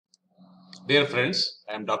Dear friends,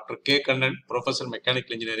 I am Dr. K. Kannan, Professor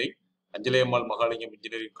Mechanical Engineering, Anjalayammal Mahalingam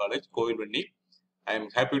Engineering College, Kovilvenni. I am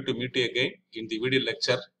happy to meet you again in the video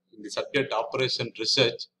lecture in the subject Operation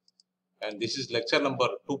Research, and this is lecture number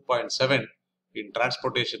 2.7 in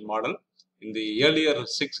Transportation Model. In the earlier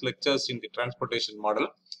 6 lectures in the Transportation Model,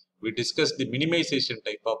 we discussed the minimization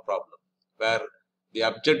type of problem, where the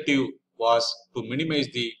objective was to minimize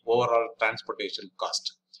the overall transportation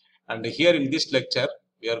cost. And here in this lecture,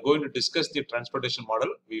 we are going to discuss the transportation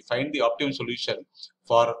model. We find the optimum solution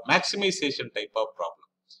for maximization type of problem.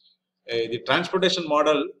 The transportation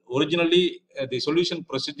model, originally the solution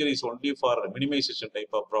procedure is only for minimization type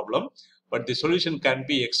of problem, but the solution can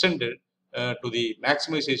be extended to the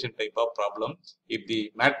maximization type of problem if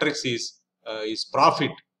the matrix is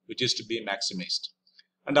profit, which is to be maximized.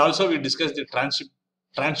 And also we discussed the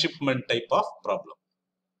transhipment type of problem.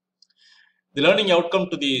 The learning outcome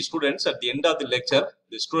to the students at the end of the lecture,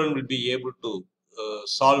 the student will be able to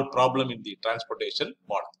solve problem in the transportation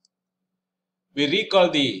model. We recall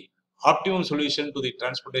the optimum solution to the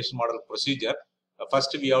transportation model procedure.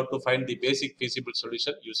 First, we have to find the basic feasible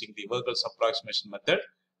solution using the Virgil's approximation method.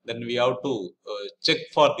 Then we have to check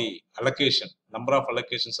for the allocation. Number of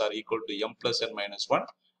allocations are equal to m plus n minus 1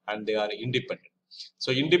 and they are independent.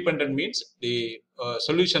 So independent means the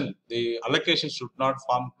solution, the allocation should not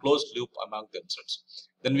form closed loop among themselves.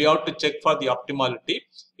 Then we have to check for the optimality.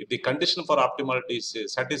 If the condition for optimality is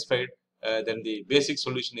satisfied, then the basic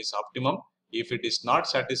solution is optimum. If it is not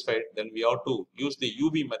satisfied, then we have to use the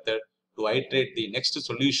UV method to iterate the next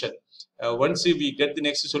solution. Once we get the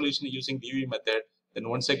next solution using the UV method, then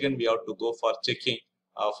once again we have to go for checking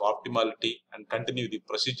of optimality and continue the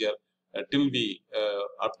procedure till we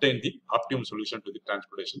obtain the optimum solution to the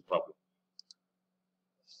transportation problem.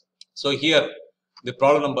 So here the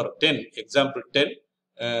problem number 10, example 10,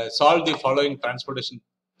 solve the following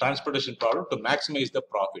transportation problem to maximize the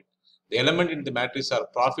profit. The element in the matrix are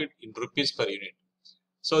profit in rupees per unit.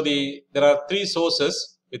 So there are 3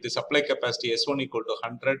 sources with the supply capacity S1 equal to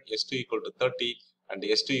 100, S2 equal to 30 and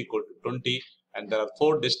S2 equal to 20. And there are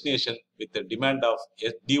 4 destinations with the demand of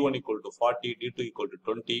D1 equal to 40, D2 equal to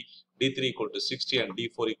 20, D3 equal to 60 and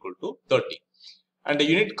D4 equal to 30. And the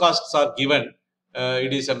unit costs are given.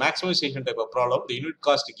 It is a maximization type of problem. The unit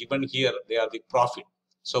cost given here, they are the profit.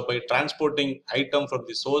 So by transporting item from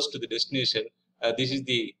the source to the destination, this is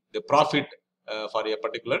the profit for a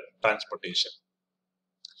particular transportation.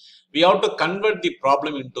 We have to convert the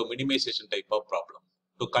problem into minimization type of problem.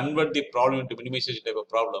 To convert the problem into minimization type of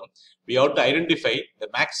problem, we have to identify the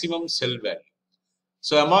maximum cell value.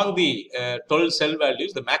 So among the 12 cell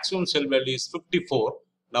values, the maximum cell value is 54.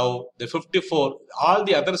 Now the 54, all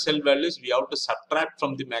the other cell values we have to subtract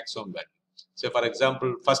from the maximum value. So for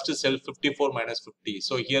example, first cell 54 minus 50.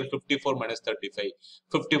 So here 54 minus 35,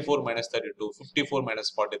 54 minus 32, 54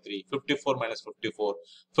 minus 43, 54 minus 54,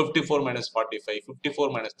 54 minus 45, 54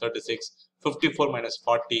 minus 36, 54 minus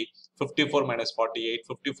 40, 54 minus 48,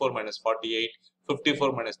 54 minus 48,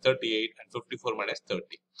 54 minus 38 and 54 minus 30.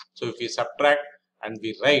 So if we subtract and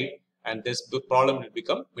we write, and this problem will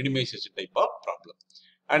become minimization type of problem.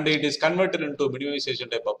 And it is converted into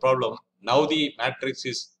minimization type of problem. Now the matrix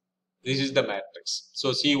is, this is the matrix. So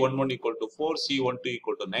C11 equal to 4, C12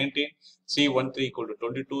 equal to 19, C13 equal to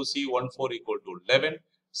 22, C14 equal to 11,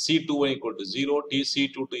 C21 equal to 0,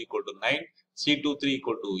 C22 equal to 9, C23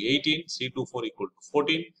 equal to 18, C24 equal to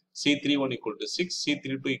 14, C31 equal to 6,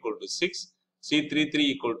 C32 equal to 6, C33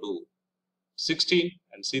 equal to 16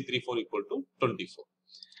 and C34 equal to 24.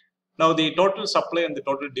 Now the total supply and the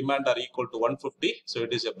total demand are equal to 150. So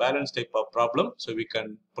it is a balanced type of problem. So we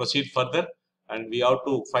can proceed further. And we have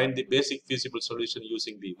to find the basic feasible solution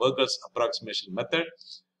using the Virgil's approximation method.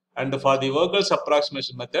 And for the Virgil's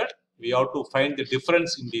approximation method, we have to find the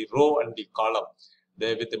difference in the row and the column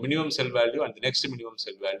with the minimum cell value and the next minimum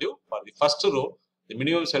cell value. For the first row, the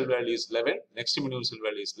minimum cell value is 11, next minimum cell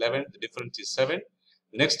value is 11, the difference is 7.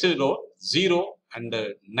 The next row, 0 and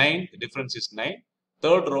 9, the difference is 9.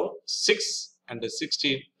 Third row, 6 and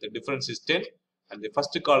 16, the difference is 10. And the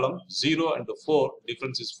first column, 0 and 4,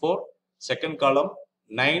 difference is 4. Second column,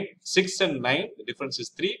 6 and 9, the difference is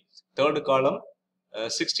 3. Third column,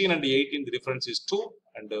 16 and 18, the difference is 2.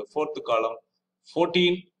 And the fourth column,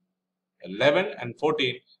 14, 11 and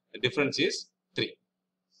 14, the difference is 3.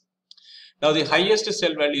 Now the highest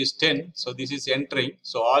cell value is 10. So this is entering.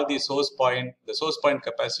 So all the source point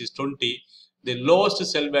capacity is 20. The lowest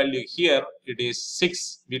cell value here, it is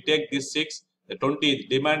 6. We take this 6. The 20,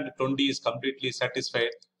 the demand 20 is completely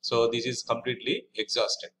satisfied. So this is completely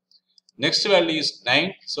exhausted. Next value is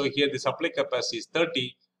 9. So here the supply capacity is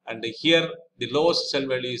 30 and here the lowest cell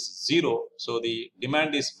value is 0, so the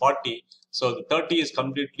demand is 40, so the 30 is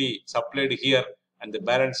completely supplied here, and the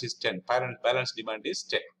balance is 10. Balance demand is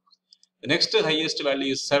 10. The next highest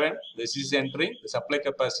value is 7. This is entering. The supply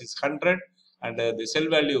capacity is 100, and the cell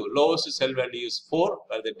value, lowest cell value is 4,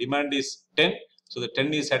 where the demand is 10. So the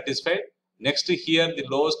 10 is satisfied. Next here, the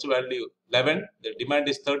lowest value 11. The demand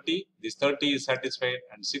is 30. This 30 is satisfied,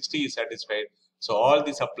 and 60 is satisfied. So all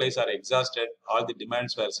the supplies are exhausted. All the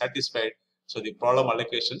demands were satisfied. So the problem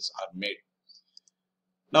allocations are made.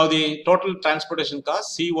 Now the total transportation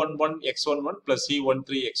cost C11 X11 plus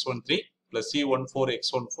C13 X13 plus C14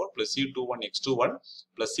 X14 plus C21 X21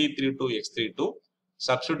 plus C32 X32.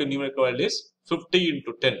 Substitute numerical value is 50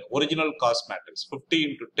 into 10, original cost matrix, 50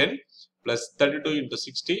 into 10 plus 32 into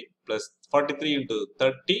 60 plus 43 into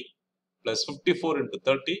 30 plus 54 into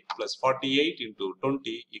 30 plus 48 into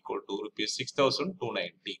 20 equal to rupees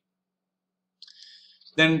 6,290.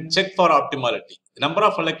 Then check for optimality. The number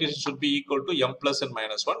of allocations should be equal to m plus n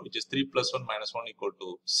minus 1, which is 3 plus 1 minus 1 equal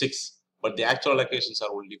to 6. But the actual allocations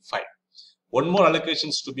are only 5. One more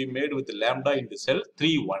allocations to be made with the lambda in the cell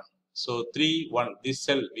 3, 1. So 3, 1, this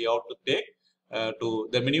cell we have to take to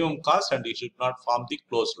the minimum cost, and it should not form the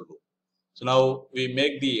closed loop. So now we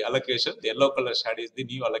make the allocation. The yellow color shade is the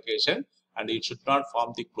new allocation, and it should not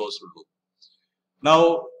form the closed loop.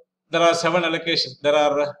 Now there are 7 allocations. There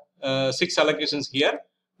are 6 allocations here.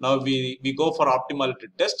 Now we go for optimality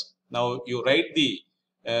test. Now you write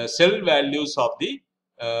the cell values of the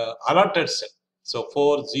allotted cell. So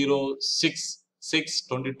 4, 0, 6, 6,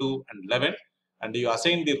 22, and 11. And you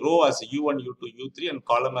assign the row as U1, U2, U3, and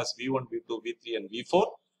column as V1, V2, V3, and V4.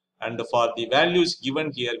 And for the values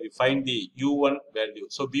given here, we find the U1 value.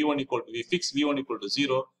 So V1 equal to, we fix V1 equal to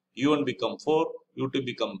 0, U1 become 4, U2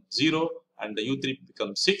 become 0, and the U3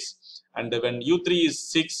 becomes 6. And when U3 is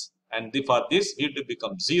 6, and for this V2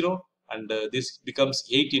 becomes 0, and this becomes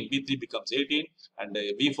 18, V3 becomes 18, and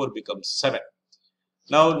V4 becomes 7.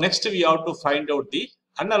 Now next we have to find out the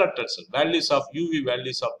unallotted cell, values of UV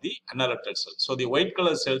values of the unallotted cell. So the white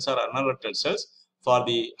color cells are unallotted cells. For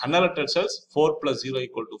the unallotted cells, 4 plus 0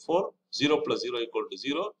 equal to 4, 0 plus 0 equal to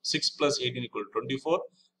 0, 6 plus 18 equal to 24,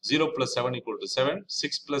 0 plus 7 equal to 7,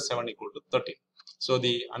 6 plus 7 equal to 13. So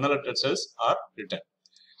the unallotted cells are written.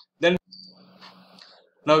 Then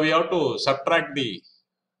now we have to subtract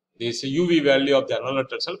this UV value of the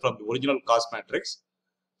unallotted cell from the original cost matrix.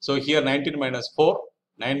 So here 19 minus 4,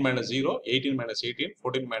 9 minus 0, 18 minus 18,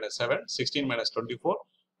 14 minus 7, 16 minus 24,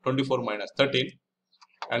 24 minus 13.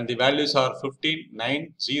 And the values are 15,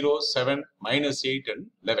 9, 0, 7, minus 8, and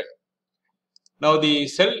 11. Now the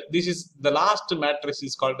cell, this is the last matrix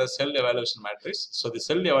is called the cell evaluation matrix. So the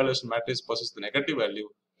cell evaluation matrix possesses the negative value.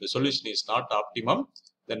 The solution is not optimum.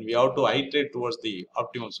 Then we have to iterate towards the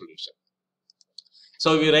optimum solution.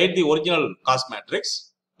 So we write the original cost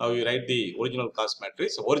matrix. Now we write the original cost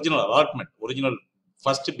matrix, original allotment, original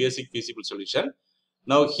first basic feasible solution.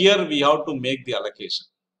 Now here we have to make the allocation.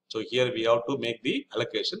 So here we have to make the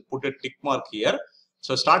allocation, put a tick mark here.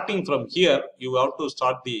 So starting from here, you have to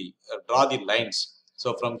start the draw the lines.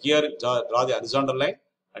 So from here, draw the horizontal line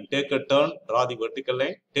and take a turn, draw the vertical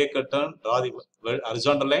line, take a turn, draw the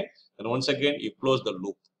horizontal line, and once again you close the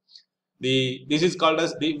loop. This is called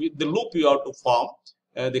as the loop you have to form.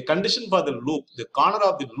 The condition for the loop, the corner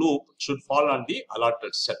of the loop should fall on the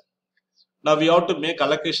allotted cell. Now we have to make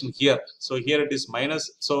allocation here. So here it is minus.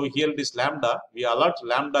 So here it is lambda. We allot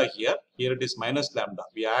lambda here. Here it is minus lambda.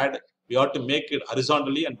 We have to make it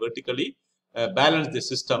horizontally and vertically balance the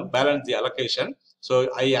system, balance the allocation. So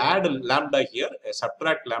I add lambda here,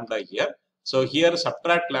 subtract lambda here. So here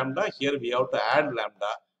subtract lambda. Here we have to add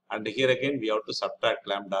lambda, and here again we have to subtract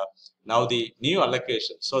lambda. Now the new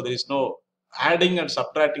allocation. So there is no adding and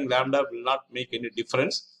subtracting lambda will not make any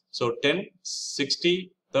difference. So 10,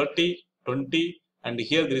 60, 30. 20, and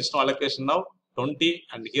here there is no allocation now, 20,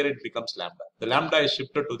 and here it becomes lambda. The lambda is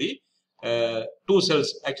shifted to the 2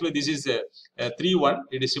 cells. Actually this is 3, 1,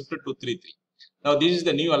 it is shifted to 3, 3. Now this is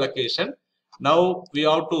the new allocation. Now we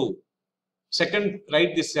have to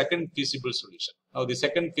write the second feasible solution. Now the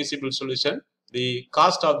second feasible solution, the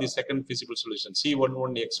cost of the second feasible solution,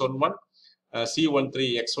 C11 X11,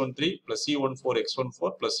 C13 X13 plus C14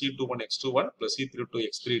 X14 plus C21 X21 plus C32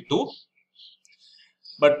 X32.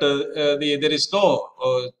 But there is no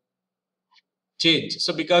change.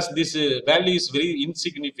 So because this value is very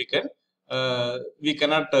insignificant, we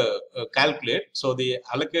cannot calculate. So the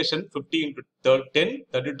allocation 50 into 10,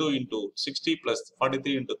 32 into 60 plus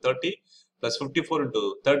 43 into 30 plus 54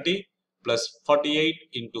 into 30 plus 48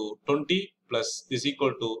 into 20 plus is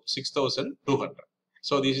equal to 6,200.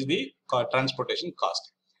 So this is the transportation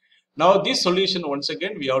cost. Now this solution, once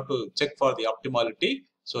again, we have to check for the optimality.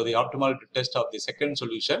 So the optimality test of the second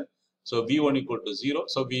solution. So V1 equal to 0.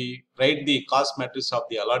 So we write the cost matrix of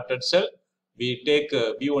the allotted cell. We take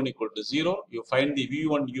V1 equal to 0. You find the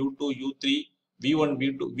V1, U2, U3, V1,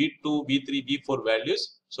 V2, V2, V3, V4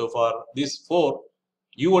 values. So for this 4,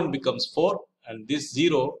 U1 becomes 4 and this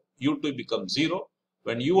 0, U2 becomes 0.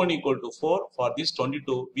 When U1 equal to 4, for this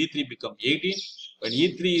 22, V3 becomes 18. When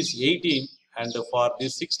E3 is 18, and for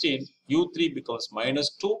this 16, U3 becomes minus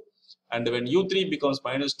 2. And when U3 becomes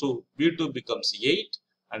minus 2, V2 becomes 8.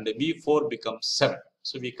 And V4 becomes 7.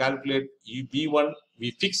 So we calculate V1,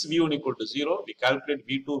 we fix V1 equal to 0. We calculate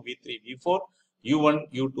V2, V3, V4, U1,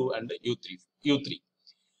 U2, and U3.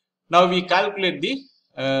 Now we calculate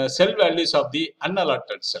the cell values of the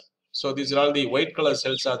unallotted cell. So these are all the white color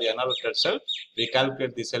cells are the unallotted cell. We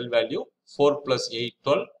calculate the cell value 4 plus 8,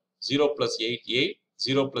 12, 0 plus 8, 8,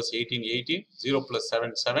 0 plus 18, 18, 0 plus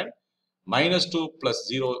 7, 7, minus 2 plus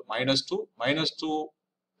 0, minus 2, minus 2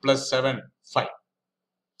 plus 7, 5.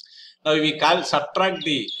 Now we subtract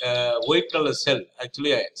the white color cell,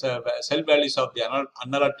 actually cell values of the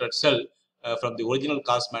unallotted cell from the original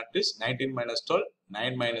cost matrix, 19 minus 12,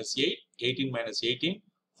 9 minus 8, 18 minus 18,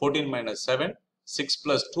 14 minus 7, 6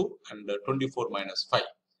 plus 2 and 24 minus 5.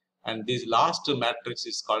 And this last matrix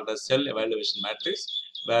is called the cell evaluation matrix,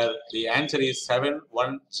 where the answer is 7,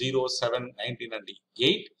 1, 0, 7, 19 and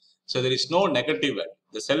 8. So there is no negative value.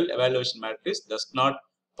 The cell evaluation matrix does not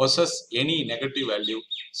possess any negative value.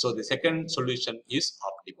 So the second solution is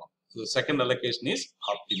optimum. So the second allocation is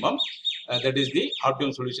optimum. That is the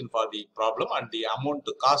optimum solution for the problem, and the amount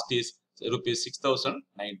to cost is rupees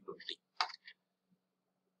 6,920.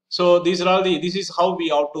 So these are all this is how we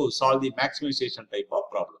have to solve the maximization type of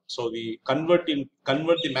problem. So we convert the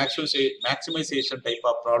maximization type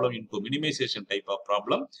of problem into minimization type of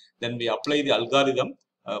problem. Then we apply the algorithm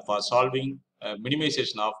for solving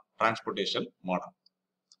minimization of transportation model.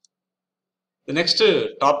 The next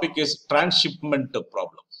topic is transshipment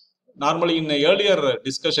problem. Normally in the earlier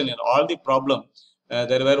discussion in all the problem,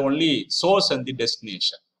 there were only source and the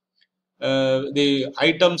destination. The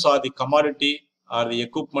items or the commodity or the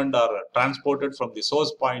equipment are transported from the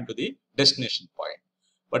source point to the destination point.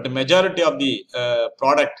 But the majority of the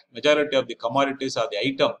product, majority of the commodities or the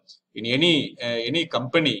item in any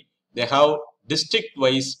company, they have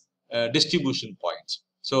district-wise distribution points.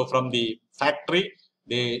 So from the factory,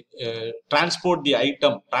 they transport the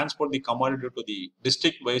item, transport the commodity to the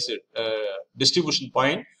district-wise distribution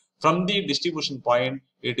point. From the distribution point,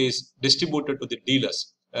 it is distributed to the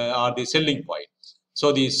dealers or the selling point.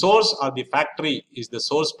 So the source or the factory is the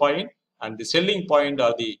source point, and the selling point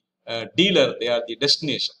or the dealer, they are the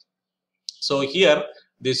destination. So here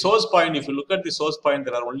the source point, if you look at the source point,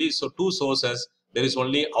 there are only two sources. There is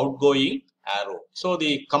only outgoing arrow. So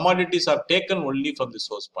the commodities are taken only from the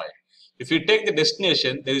source point. If you take the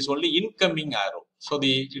destination, there is only incoming arrow. So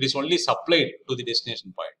it is only supplied to the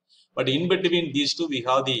destination point. But in between these two, we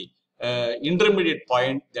have the intermediate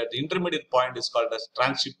point. That the intermediate point is called as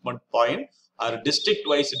transshipment point, or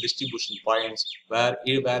district-wise distribution points, where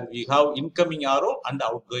we have incoming arrow and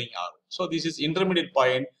outgoing arrow. So this is intermediate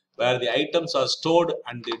point where the items are stored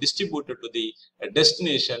and distributed to the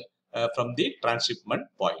destination from the transshipment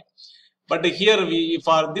point. But here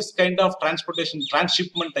for this kind of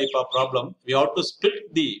transshipment type of problem, we have to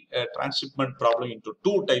split the transshipment problem into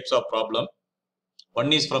two types of problem.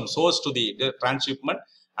 One is from source to the transshipment.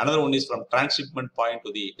 Another one is from transshipment point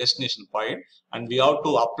to the destination point, and we have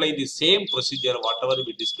to apply the same procedure whatever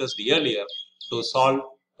we discussed earlier to solve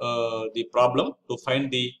the problem, to find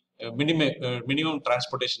the minimum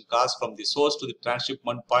transportation cost from the source to the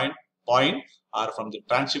transshipment point or from the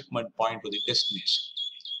transshipment point to the destination.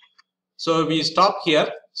 So we stop here.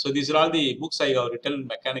 So these are all the books I have written in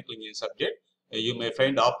mechanical engineering subject. You may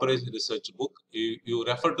find operation research book. You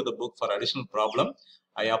refer to the book for additional problem.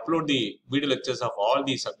 I upload the video lectures of all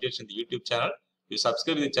the subjects in the YouTube channel. You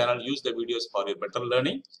subscribe to the channel, use the videos for your better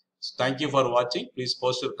learning. So thank you for watching. Please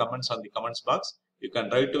post your comments on the comments box. You can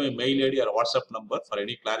write to my mail ID or WhatsApp number for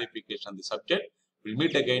any clarification on the subject. We'll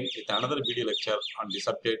meet again with another video lecture on the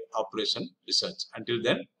subject operation research. Until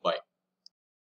then, bye.